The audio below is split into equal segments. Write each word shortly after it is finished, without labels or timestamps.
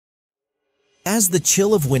As the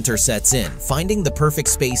chill of winter sets in, finding the perfect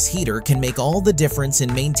space heater can make all the difference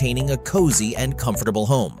in maintaining a cozy and comfortable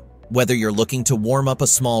home. Whether you're looking to warm up a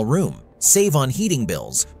small room, save on heating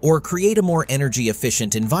bills, or create a more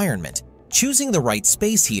energy-efficient environment, choosing the right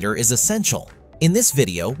space heater is essential. In this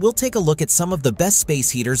video, we'll take a look at some of the best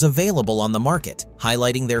space heaters available on the market,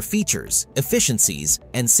 highlighting their features, efficiencies,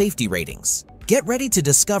 and safety ratings. Get ready to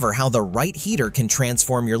discover how the right heater can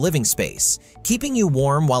transform your living space, keeping you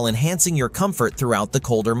warm while enhancing your comfort throughout the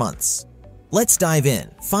colder months. Let's dive in.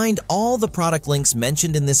 Find all the product links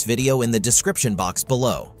mentioned in this video in the description box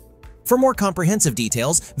below. For more comprehensive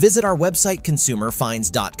details, visit our website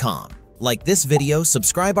consumerfinds.com. Like this video,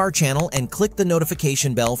 subscribe our channel, and click the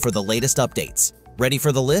notification bell for the latest updates. Ready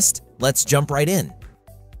for the list? Let's jump right in.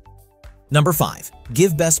 Number 5.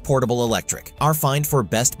 GiveBest Portable Electric, our find for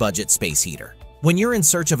best budget space heater. When you're in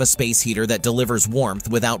search of a space heater that delivers warmth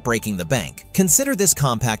without breaking the bank, consider this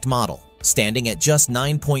compact model. Standing at just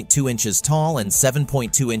 9.2 inches tall and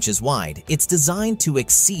 7.2 inches wide, it's designed to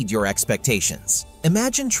exceed your expectations.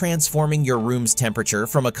 Imagine transforming your room's temperature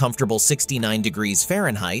from a comfortable 69 degrees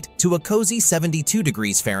Fahrenheit to a cozy 72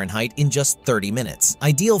 degrees Fahrenheit in just 30 minutes,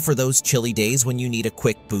 ideal for those chilly days when you need a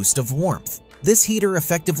quick boost of warmth. This heater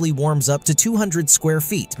effectively warms up to 200 square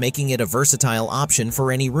feet, making it a versatile option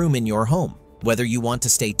for any room in your home. Whether you want to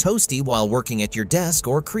stay toasty while working at your desk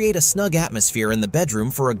or create a snug atmosphere in the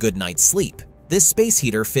bedroom for a good night's sleep, this space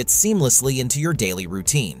heater fits seamlessly into your daily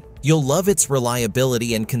routine. You'll love its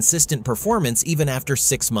reliability and consistent performance even after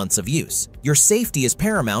 6 months of use. Your safety is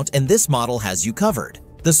paramount, and this model has you covered.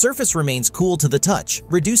 The surface remains cool to the touch,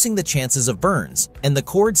 reducing the chances of burns, and the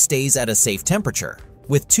cord stays at a safe temperature.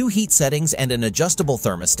 With 2 heat settings and an adjustable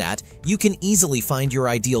thermostat, you can easily find your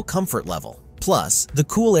ideal comfort level. Plus, the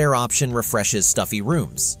cool air option refreshes stuffy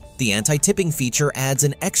rooms. The anti-tipping feature adds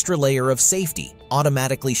an extra layer of safety,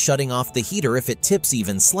 automatically shutting off the heater if it tips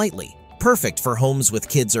even slightly. Perfect for homes with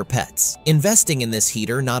kids or pets. Investing in this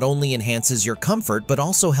heater not only enhances your comfort but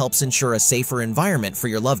also helps ensure a safer environment for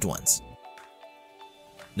your loved ones.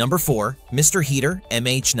 Number 4. Mr. Heater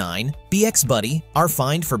MH9BX Buddy, our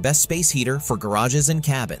find for best space heater for garages and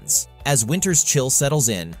cabins. As winter's chill settles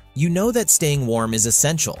in, you know that staying warm is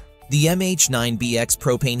essential. The MH9BX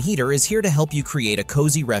propane heater is here to help you create a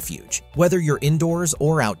cozy refuge, whether you're indoors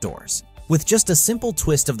or outdoors. With just a simple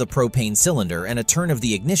twist of the propane cylinder and a turn of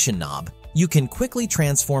the ignition knob, you can quickly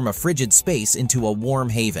transform a frigid space into a warm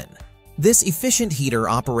haven. This efficient heater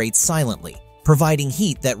operates silently, providing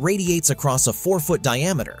heat that radiates across a 4-foot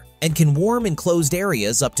diameter and can warm enclosed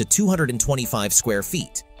areas up to 225 square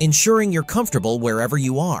feet, ensuring you're comfortable wherever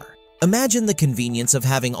you are. Imagine the convenience of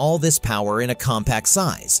having all this power in a compact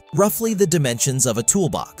size, roughly the dimensions of a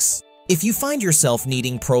toolbox. If you find yourself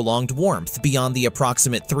needing prolonged warmth beyond the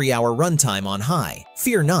approximate 3-hour runtime on high,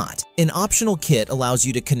 fear not. An optional kit allows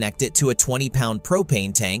you to connect it to a 20-pound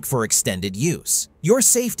propane tank for extended use. Your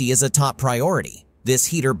safety is a top priority. This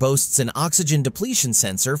heater boasts an oxygen depletion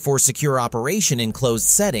sensor for secure operation in closed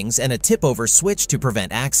settings and a tip-over switch to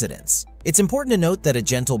prevent accidents. It's important to note that a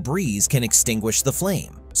gentle breeze can extinguish the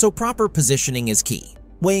flame, so proper positioning is key.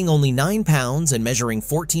 Weighing only 9 pounds and measuring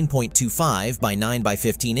 14.25 by 9 by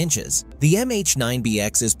 15 inches, the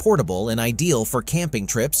MH9BX is portable and ideal for camping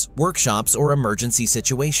trips, workshops, or emergency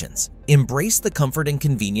situations. Embrace the comfort and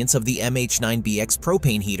convenience of the MH9BX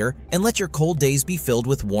propane heater and let your cold days be filled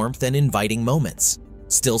with warmth and inviting moments.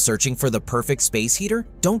 Still searching for the perfect space heater?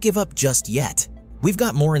 Don't give up just yet. We've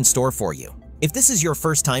got more in store for you. If this is your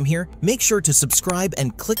first time here, make sure to subscribe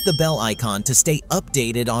and click the bell icon to stay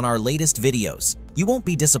updated on our latest videos. You won't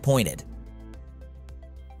be disappointed.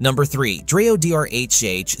 Number 3. Dreo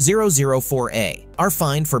DR-HSH004A, our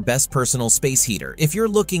find for best personal space heater. If you're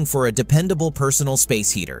looking for a dependable personal space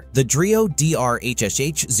heater, the Dreo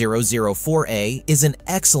DR-HSH004A is an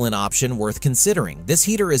excellent option worth considering. This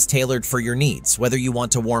heater is tailored for your needs, whether you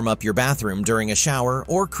want to warm up your bathroom during a shower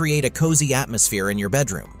or create a cozy atmosphere in your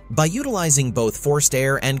bedroom. By utilizing both forced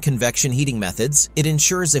air and convection heating methods, it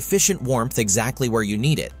ensures efficient warmth exactly where you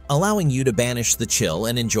need it, allowing you to banish the chill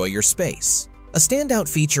and enjoy your space. A standout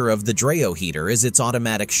feature of the Dreo heater is its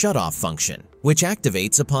automatic shutoff function, which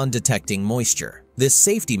activates upon detecting moisture. This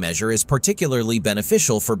safety measure is particularly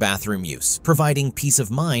beneficial for bathroom use, providing peace of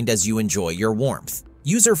mind as you enjoy your warmth.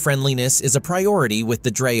 User-friendliness is a priority with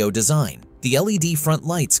the Dreo design. The LED front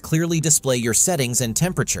lights clearly display your settings and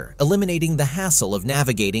temperature, eliminating the hassle of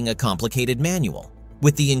navigating a complicated manual.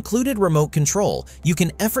 With the included remote control, you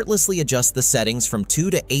can effortlessly adjust the settings from 2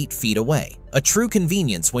 to 8 feet away, a true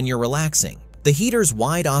convenience when you're relaxing. The heater's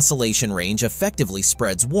wide oscillation range effectively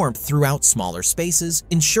spreads warmth throughout smaller spaces,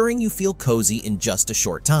 ensuring you feel cozy in just a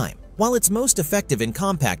short time. While it's most effective in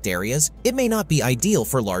compact areas, it may not be ideal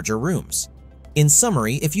for larger rooms. In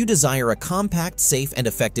summary, if you desire a compact, safe, and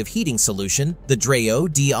effective heating solution, the Dreo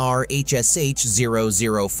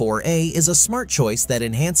DR-HSH004A is a smart choice that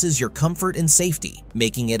enhances your comfort and safety,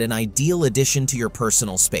 making it an ideal addition to your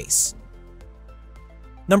personal space.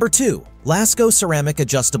 Number 2. Lasko Ceramic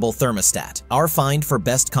Adjustable Thermostat, our find for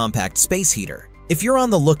best compact space heater. If you're on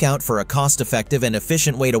the lookout for a cost-effective and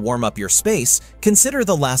efficient way to warm up your space, consider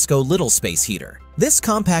the Lasko Little Space Heater. This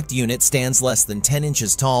compact unit stands less than 10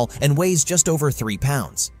 inches tall and weighs just over 3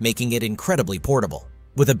 pounds, making it incredibly portable.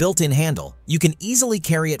 With a built-in handle, you can easily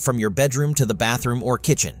carry it from your bedroom to the bathroom or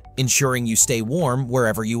kitchen, ensuring you stay warm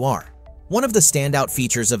wherever you are. One of the standout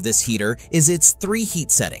features of this heater is its 3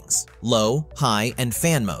 heat settings: low, high, and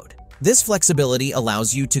fan mode. This flexibility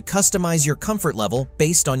allows you to customize your comfort level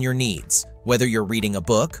based on your needs, whether you're reading a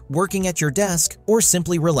book, working at your desk, or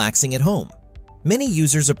simply relaxing at home. Many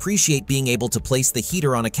users appreciate being able to place the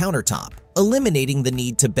heater on a countertop, eliminating the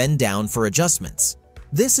need to bend down for adjustments.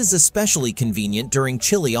 This is especially convenient during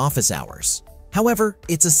chilly office hours. However,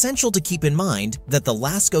 it's essential to keep in mind that the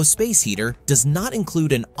Lasko space heater does not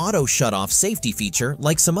include an auto shut-off safety feature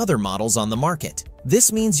like some other models on the market.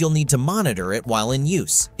 This means you'll need to monitor it while in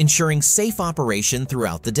use, ensuring safe operation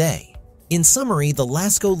throughout the day. In summary, the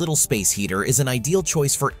Lasko Little Space Heater is an ideal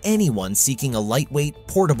choice for anyone seeking a lightweight,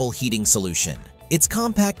 portable heating solution. Its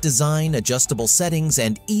compact design, adjustable settings,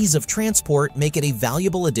 and ease of transport make it a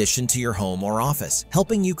valuable addition to your home or office,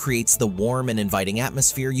 helping you create the warm and inviting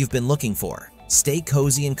atmosphere you've been looking for. Stay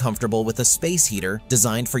cozy and comfortable with a space heater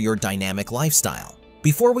designed for your dynamic lifestyle.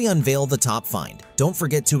 Before we unveil the top find, don't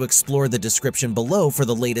forget to explore the description below for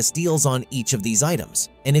the latest deals on each of these items.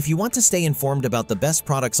 And if you want to stay informed about the best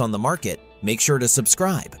products on the market, make sure to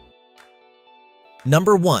subscribe.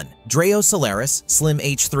 Number 1. Dreo Solaris Slim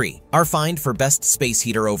H3, our find for best space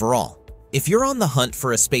heater overall. If you're on the hunt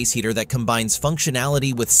for a space heater that combines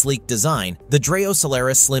functionality with sleek design, the Dreo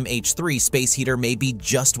Solaris Slim H3 space heater may be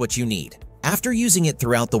just what you need. After using it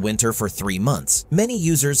throughout the winter for 3 months, many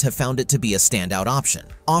users have found it to be a standout option,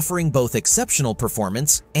 offering both exceptional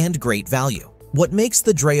performance and great value. What makes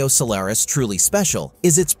the Dreo Solaris truly special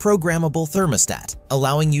is its programmable thermostat,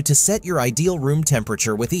 allowing you to set your ideal room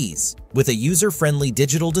temperature with ease. With a user-friendly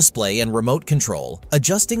digital display and remote control,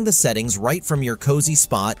 adjusting the settings right from your cozy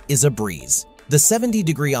spot is a breeze. The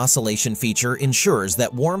 70-degree oscillation feature ensures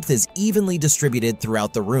that warmth is evenly distributed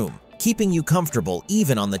throughout the room, keeping you comfortable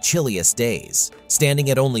even on the chilliest days. Standing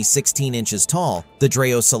at only 16 inches tall, the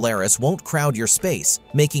Dreo Solaris won't crowd your space,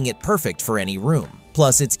 making it perfect for any room.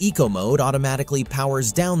 Plus, its eco mode automatically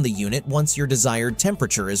powers down the unit once your desired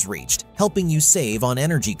temperature is reached, helping you save on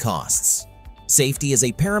energy costs. Safety is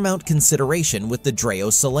a paramount consideration with the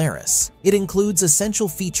Dreo Solaris. It includes essential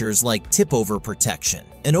features like tip-over protection,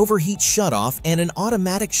 an overheat shutoff, and an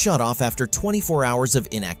automatic shutoff after 24 hours of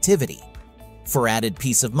inactivity. For added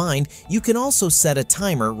peace of mind, you can also set a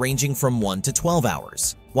timer ranging from 1 to 12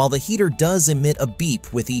 hours. While the heater does emit a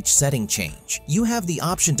beep with each setting change, you have the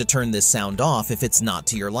option to turn this sound off if it's not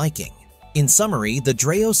to your liking. In summary, the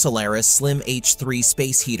Dreo Solaris Slim H3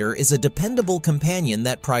 space heater is a dependable companion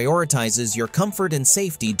that prioritizes your comfort and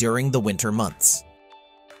safety during the winter months.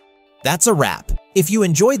 That's a wrap. If you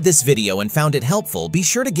enjoyed this video and found it helpful, be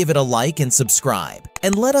sure to give it a like and subscribe.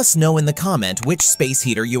 And let us know in the comment which space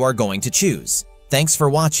heater you are going to choose. Thanks for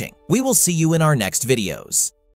watching. We will see you in our next videos.